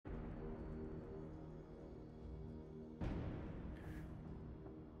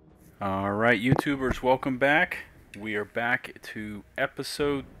Alright, YouTubers, welcome back. We are back to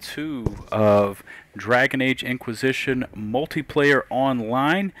episode 2 of Dragon Age Inquisition Multiplayer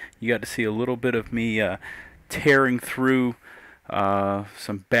Online. You got to see a little bit of me tearing through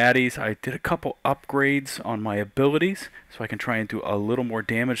some baddies. I did a couple upgrades on my abilities so I can try and do a little more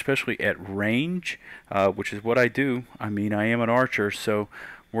damage, especially at range, which is what I do. I mean, I am an archer, so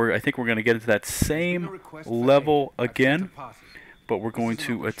I think we're going to get into that same level again. But we're going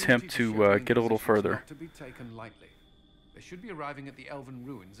to attempt to get a little further. To be taken lightly. They should be arriving at the Elven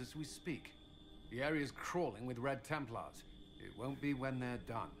ruins as we speak. The area's crawling with Red Templars. It won't be when they're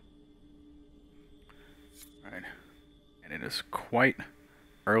done. Alright. And it is quite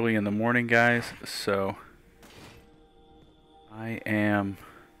early in the morning, guys, so I am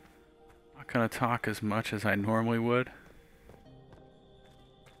not going to talk as much as I normally would.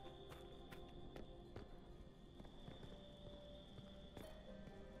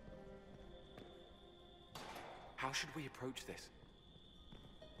 How should we approach this?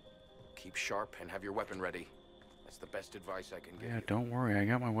 Keep sharp and have your weapon ready. That's the best advice I can give you. Yeah, don't worry, I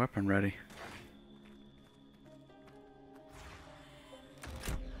got my weapon ready.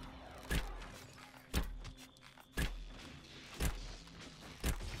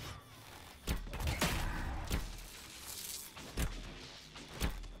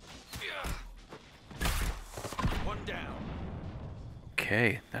 One down.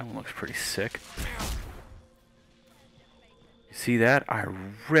 Okay, that one looks pretty sick. See that? I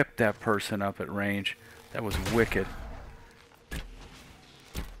ripped that person up at range. That was wicked.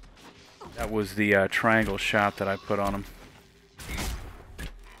 That was the triangle shot that I put on him.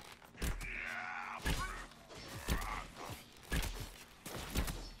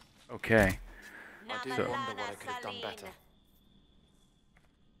 Okay. I do wonder what I could have done better.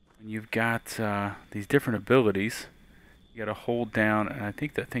 When you've got these different abilities, you got to hold down, and I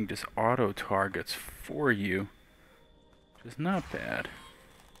think that thing just auto targets for you. Which is not bad.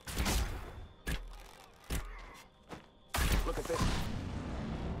 Look at this.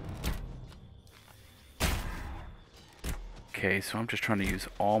 Okay, so I'm just trying to use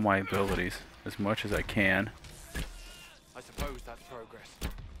all my abilities as much as I can. I suppose that's progress.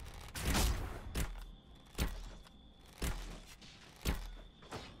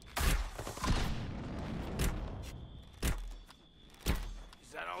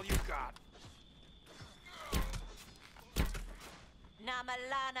 Is that all you got?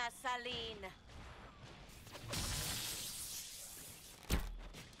 Namalana Saline.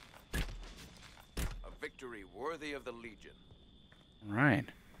 A victory worthy of the Legion. Alright.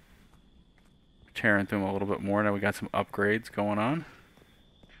 Tearing through them a little bit more. Now we got some upgrades going on.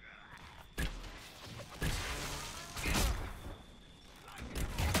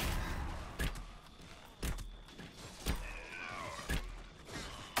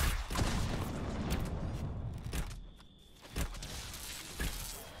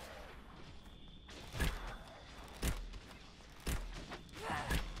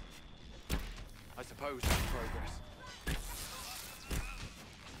 I suppose that's progress.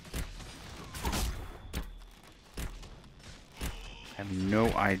 I have no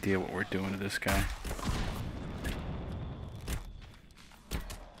idea what we're doing to this guy.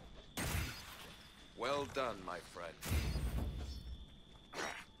 Well done, my friend.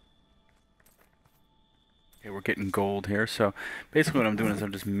 Okay, we're getting gold here, so basically what I'm doing is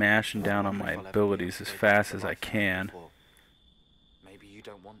I'm just mashing down on my abilities as fast as I can. Maybe you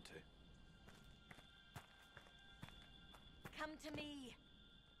don't want to. Come to me.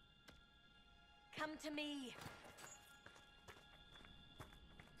 Come to me.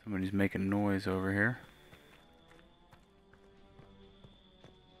 Somebody's making noise over here.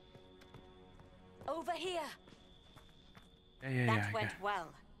 Over here. Yeah, That went well.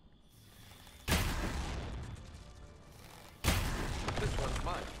 This one's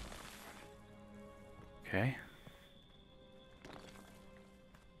mine. Okay.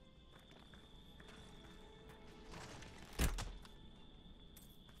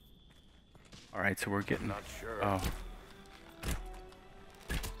 Alright, so we're getting... Not sure. Oh.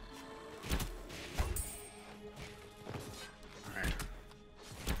 Alright.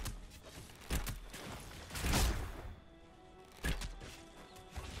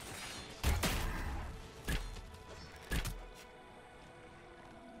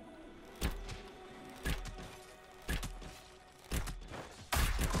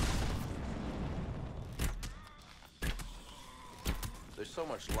 There's so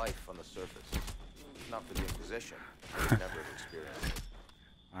much life on the surface. If not for the Inquisition, I would never have experienced it.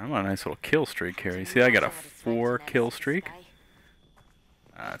 I'm on a nice little kill streak here. You see, I got a 4 kill streak.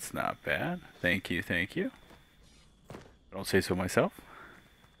 That's not bad. Thank you, thank you. I don't say so myself.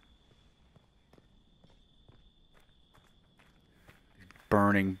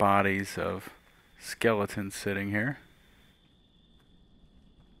 burning bodies of skeletons sitting here.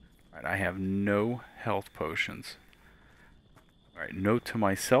 Alright, I have no health potions. Alright, note to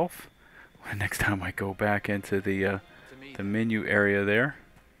myself, next time I go back into the menu area there.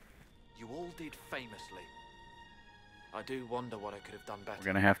 You all did famously. I do wonder what I could have done better. We're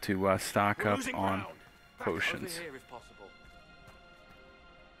going to have to stock up on potions. Over here if possible.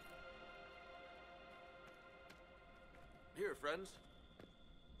 Here, friends.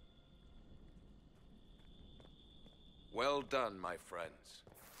 Well done, my friends.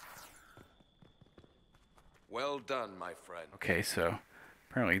 Well done, my friend. Okay, so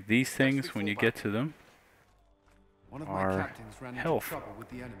apparently these things, when you get to them, One of my are captains ran into health. trouble with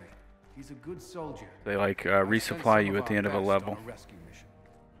the enemy. He's a good soldier. They like I sent resupply some you of at the our end of a best level. on a rescue mission.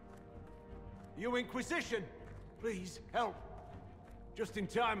 You Inquisition, please help. Just in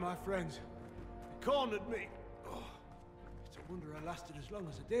time, my friends. They cornered me. Oh, it's a wonder I lasted as long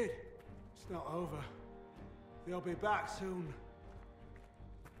as I did. It's not over. They'll be back soon.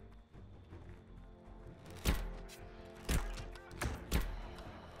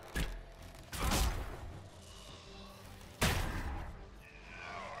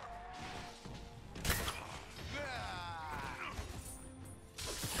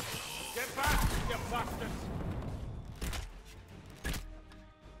 Get back, you bastards!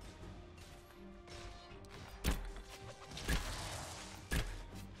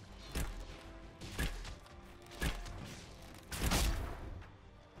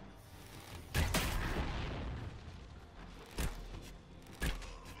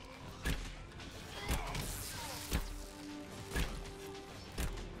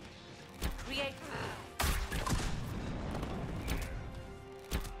 Create.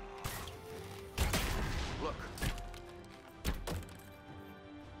 Look,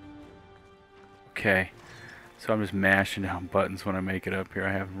 Okay, so I'm just mashing down buttons when I make it up here.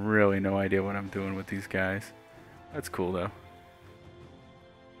 I have really no idea what I'm doing with these guys. That's cool though.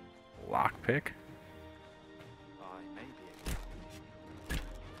 Lockpick. Aye, maybe.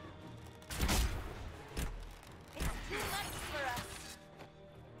 It's too much for us.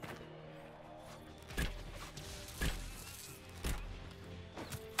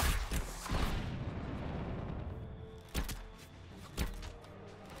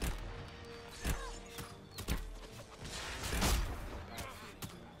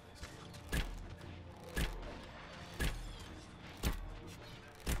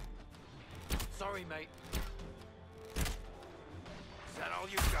 Sorry, mate. Is that all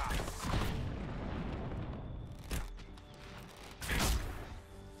you got?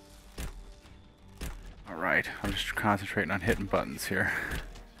 Alright, I'm just concentrating on hitting buttons here.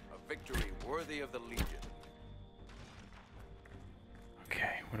 a victory worthy of the Legion.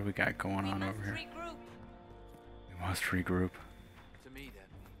 Okay, what do we got going We on must over here? regroup. We must regroup. To me, then.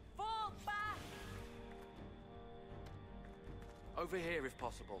 Fall back. Over here if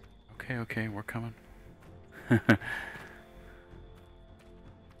possible. Okay, okay, we're coming.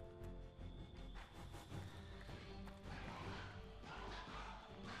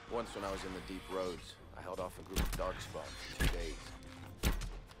 Once when I was in the deep roads, I held off a group of darkspawn for 2 days.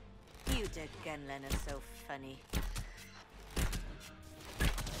 You dead gunmen are so funny.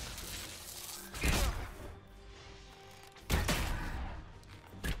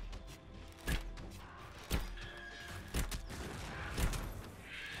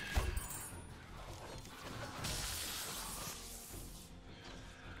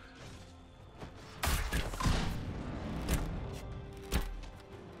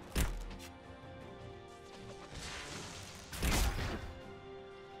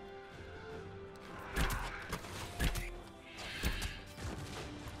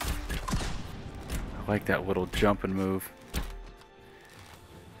 I like that little jump and move.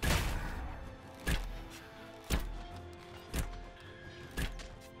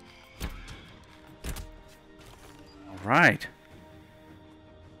 Alright.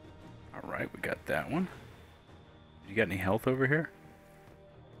 Alright, we got that one. You got any health over here?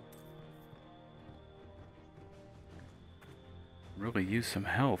 Really use some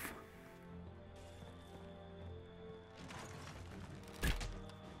health.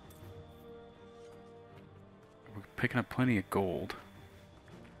 We're picking up plenty of gold.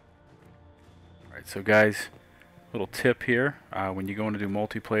 Alright, so guys, little tip here. When you go in to do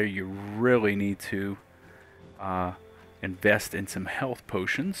multiplayer, you really need to invest in some health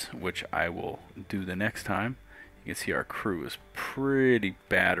potions, which I will do the next time. You can see our crew is pretty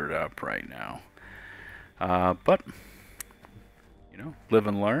battered up right now. But, you know, live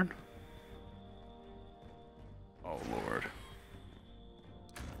and learn. Oh, Lord.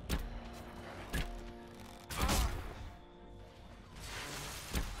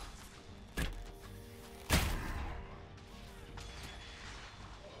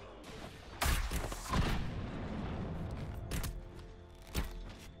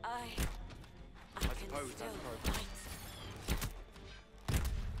 still progress.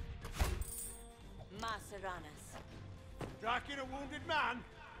 fight. Maceranus. Striking a wounded man?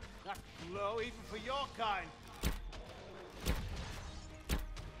 That's low even for your kind.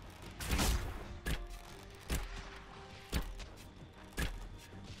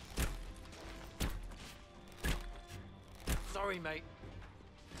 Sorry, mate.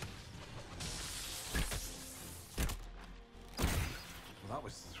 Well, that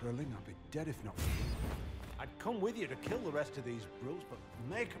was thrilling. I'd be dead if not for you. I'd come with you to kill the rest of these brutes, but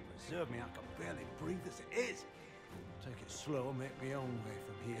make them preserve me. I can barely breathe as it is. Take it slow and make my own way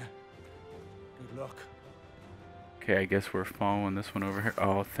from here. Good luck. Okay, I guess we're following this one over here.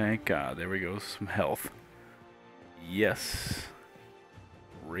 Oh, thank God. There we go. Some health. Yes.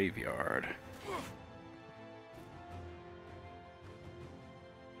 Graveyard.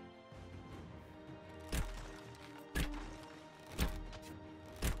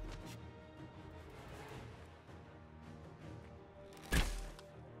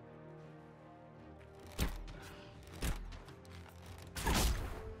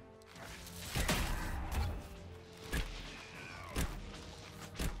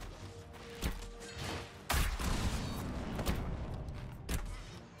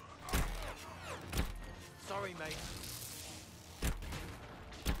 Sorry, mate.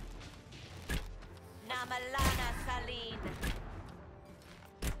 Namalana Saline.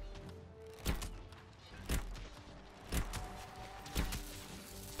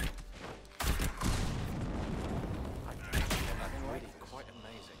 That's really quite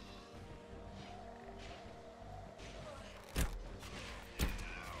amazing.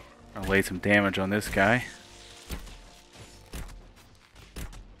 I'll lay some damage on this guy.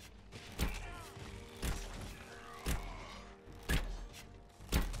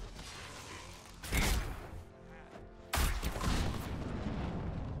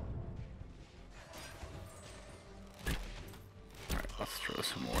 Let's throw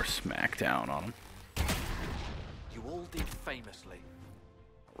some more smackdown on him. You all did famously.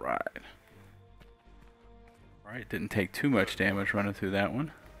 Right. Right, didn't take too much damage running through that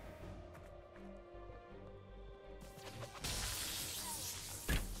one.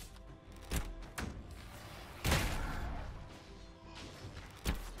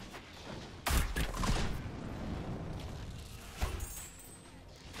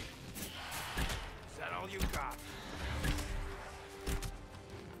 Is that all you got?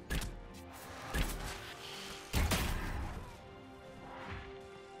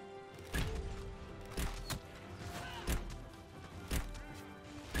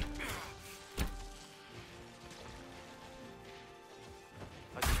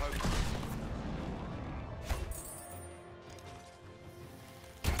 I suppose.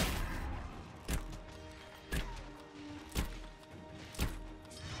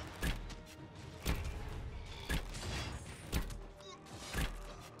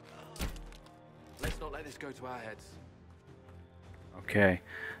 Let's not let this go to our heads. Okay,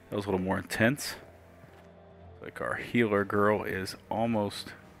 that was a little more intense. Like our healer girl is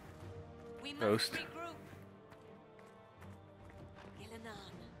almost We must Ghost. regroup.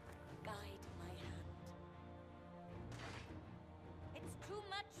 Gillinan, guide my hand. It's too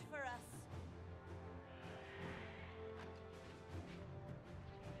much for us.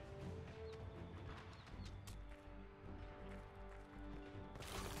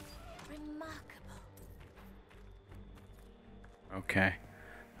 Remarkable. okay.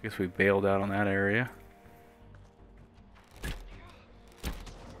 I guess we bailed out on that area.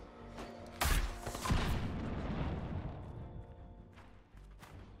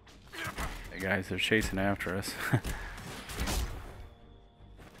 Hey guys, they're chasing after us.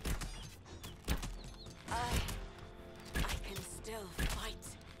 I can still fight.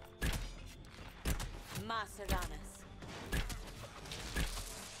 Maceranus.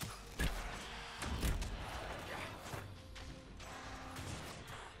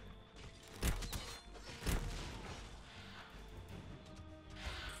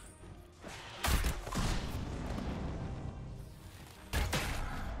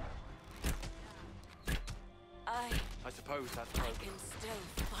 I suppose that's I progress. can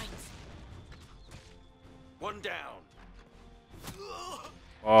still fight. One down.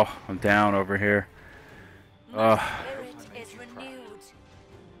 Oh, I'm down over here. My Ugh. spirit is renewed.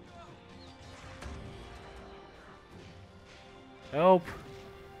 Help!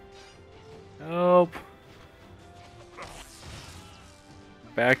 Help!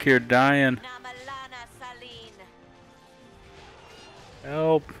 Back here dying. Namalana Saline.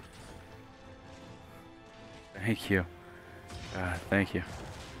 Help! Thank you. Thank you.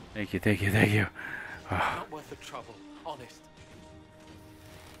 Thank you, thank you, thank you. Not worth the trouble, honest.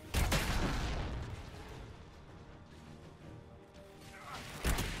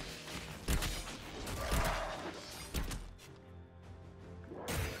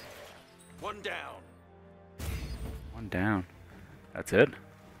 One down. One down. That's it?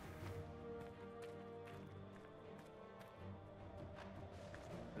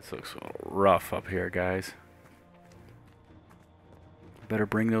 This looks a little rough up here, guys. Better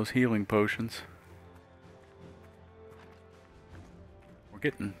bring those healing potions. We're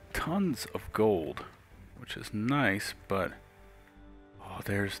getting tons of gold, which is nice, but... Oh,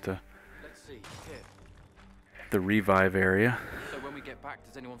 there's the Let's see. Here. revive area. So when we get back,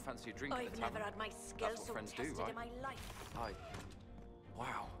 does anyone fancy a drink at I've the never tavern? had my skills That's what so friends do, tested right? in my life.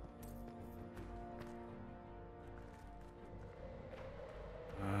 Wow.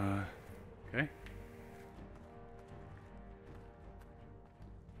 Okay.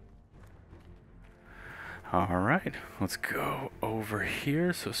 Alright, let's go over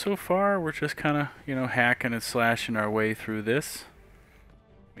here. So far, we're just kind of, you know, hacking and slashing our way through this.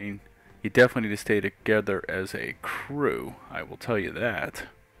 I mean, you definitely need to stay together as a crew, I will tell you that.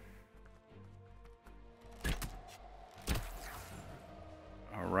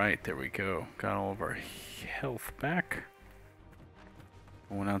 Alright, there we go. Got all of our health back.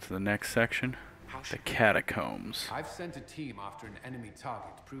 Going on to the next section, the catacombs. I've sent a team after an enemy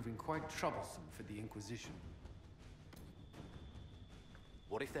target, proving quite troublesome for the Inquisition.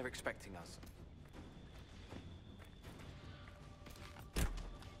 What if they're expecting us?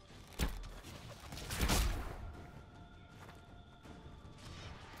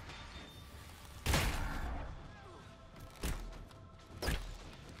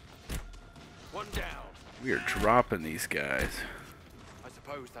 One down. We are dropping these guys. I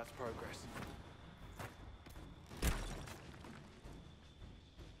suppose that's progress.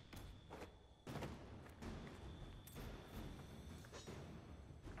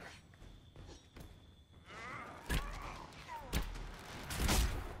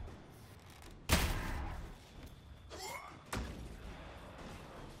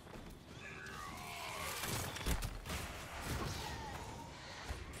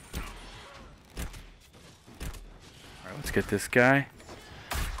 Alright, let's get this guy.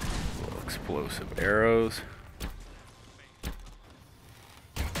 Little explosive arrows.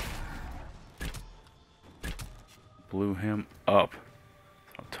 Blew him up.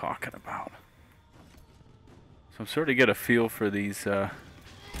 That's what I'm talking about. So I'm starting to get a feel for these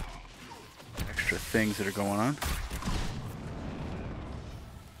extra things that are going on.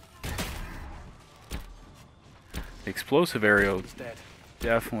 The explosive arrow Dead.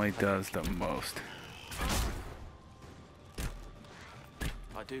 definitely does the most.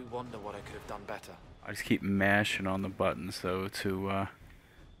 I do wonder what I could have done better. I just keep mashing on the buttons though to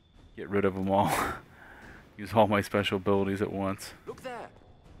get rid of them all. Use all my special abilities at once. Look there!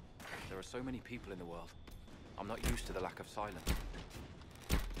 There are so many people in the world. I'm not used to the lack of silence.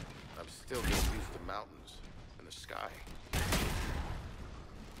 I'm still getting used to mountains and the sky.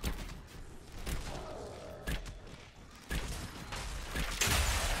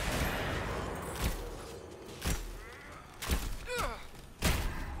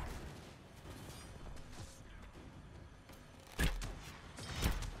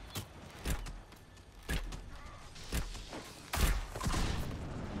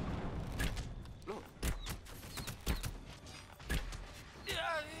 Look.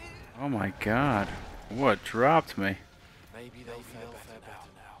 Oh my god. What dropped me? Maybe they'll fare better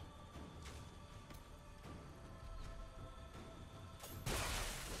now.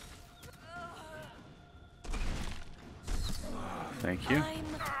 Thank you.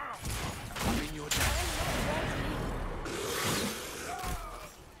 I'm in your debt.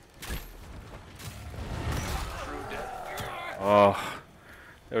 Oh,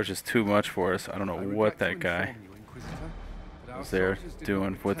 that was just too much for us. I don't know I what regret that to guy inform you, Inquisitor, but our was there soldiers did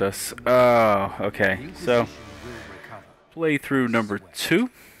doing not with return. us. Oh, The okay. So, Inquisition will recover. playthrough number 2.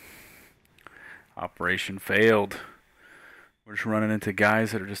 Operation failed. We're just running into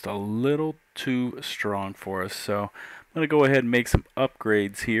guys that are just a little too strong for us. So, I'm going to go ahead and make some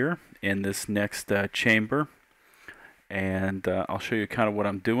upgrades here in this next chamber. And I'll show you kind of what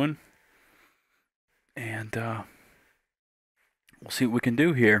I'm doing. And we'll see what we can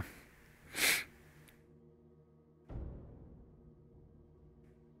do here.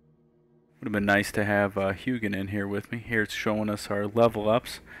 Would have been nice to have Hugin in here with me. Here it's showing us our level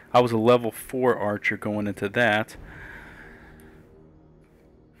ups. I was a level 4 archer going into that.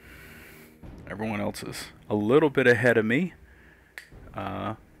 Everyone else is a little bit ahead of me.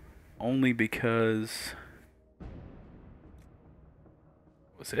 Only because...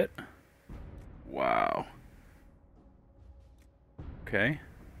 Was it? Wow. Okay.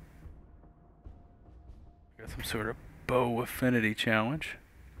 Got some sort of bow affinity challenge.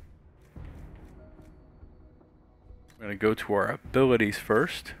 We're going to go to our abilities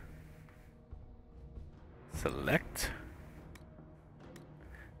first. Select.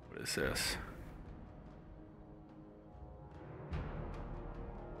 What is this?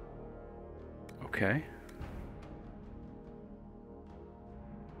 Okay.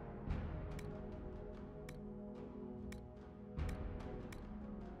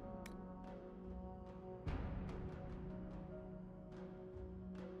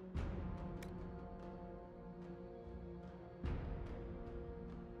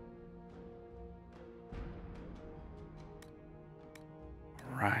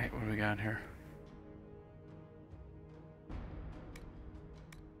 Right, what do we got here?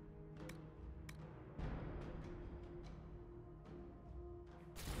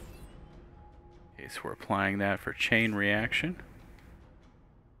 Okay, so we're applying that for chain reaction.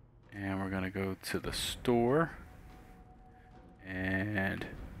 And we're going to go to the store. And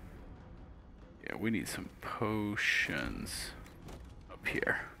yeah, we need some potions up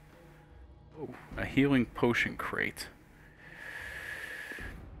here. Oh, a healing potion crate.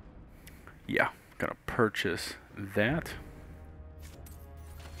 Yeah, gonna purchase that.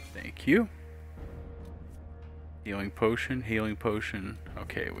 Thank you. Healing potion, healing potion.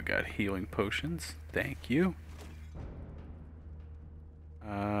 Okay, we got healing potions. Thank you.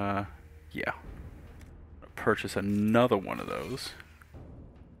 Yeah. Purchase another one of those.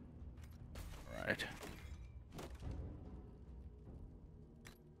 Right.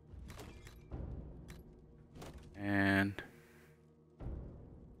 And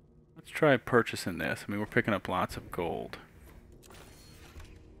let's try purchasing this. I mean, we're picking up lots of gold.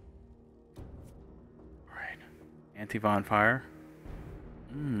 Alright. Anti-bonfire.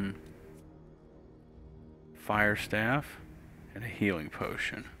 Fire staff. And a healing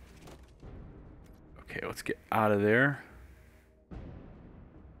potion. Okay, let's get out of there.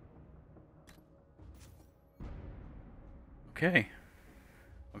 Okay.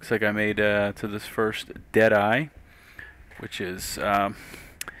 Looks like I made to this first Deadeye, which is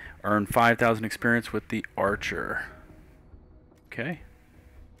earn 5,000 experience with the Archer. Okay.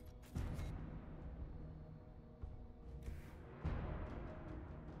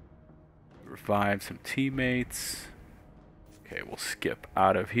 Revive some teammates. Okay, we'll skip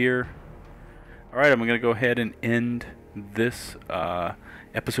out of here. Alright, I'm going to go ahead and end this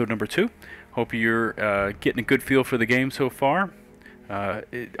episode number 2. Hope you're getting a good feel for the game so far.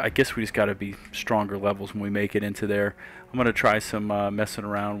 I guess we just got to be stronger levels when we make it into there. I'm going to try some messing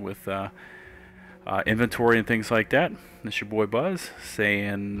around with inventory and things like that. This is your boy Buzz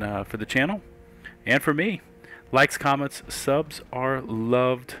saying for the channel and for me, likes, comments, subs are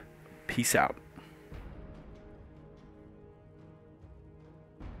loved. Peace out.